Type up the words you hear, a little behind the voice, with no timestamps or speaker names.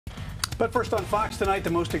But first on Fox tonight,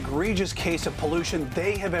 the most egregious case of pollution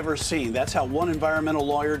they have ever seen. That's how one environmental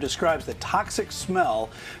lawyer describes the toxic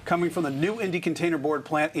smell coming from the new Indy Container Board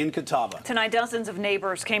Plant in Catawba. Tonight, dozens of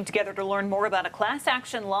neighbors came together to learn more about a class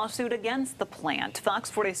action lawsuit against the plant.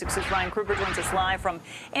 Fox 46's Ryan Kruger joins us live from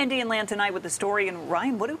Indy Land tonight with the story. And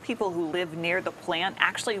Ryan, what do people who live near the plant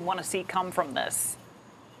actually want to see come from this?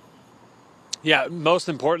 Yeah, most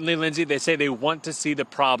importantly, Lindsay, they say they want to see the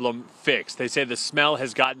problem fixed. They say the smell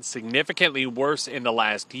has gotten significantly worse in the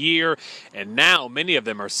last year, and now many of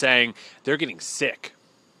them are saying they're getting sick.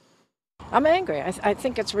 I'm angry. I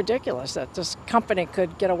think it's ridiculous that this company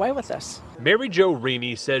could get away with this. Mary Jo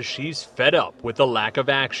Reamy says she's fed up with the lack of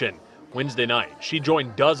action. Wednesday night, she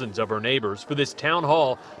joined dozens of her neighbors for this town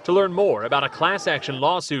hall to learn more about a class action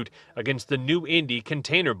lawsuit against the new Indy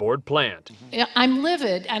Container Board Plant. I'm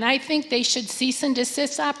livid, and I think they should cease and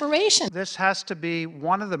desist operation. This has to be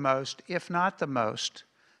one of the most, if not the most,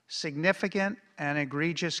 significant and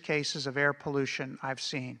egregious cases of air pollution I've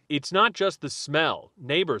seen. It's not just the smell.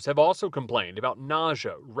 Neighbors have also complained about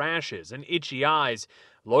nausea, rashes, and itchy eyes.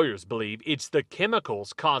 Lawyers believe it's the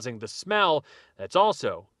chemicals causing the smell that's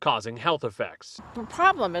also causing health effects. The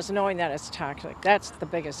problem is knowing that it's toxic. That's the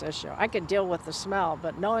biggest issue. I could deal with the smell,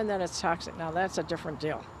 but knowing that it's toxic, now that's a different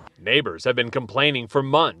deal. Neighbors have been complaining for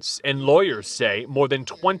months, and lawyers say more than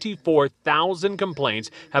 24,000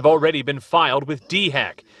 complaints have already been filed with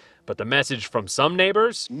DHEC. But the message from some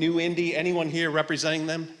neighbors? New Indy, anyone here representing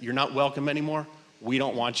them, you're not welcome anymore. We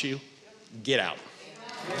don't want you. Get out.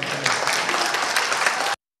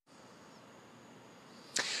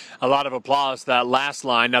 A lot of applause to that last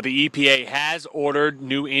line. Now, the EPA has ordered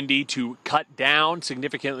New Indy to cut down,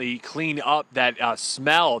 significantly clean up that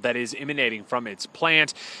smell that is emanating from its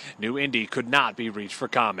plant. New Indy could not be reached for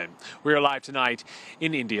comment. We are live tonight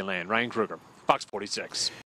in Indy Land. Ryan Kruger, Fox 46.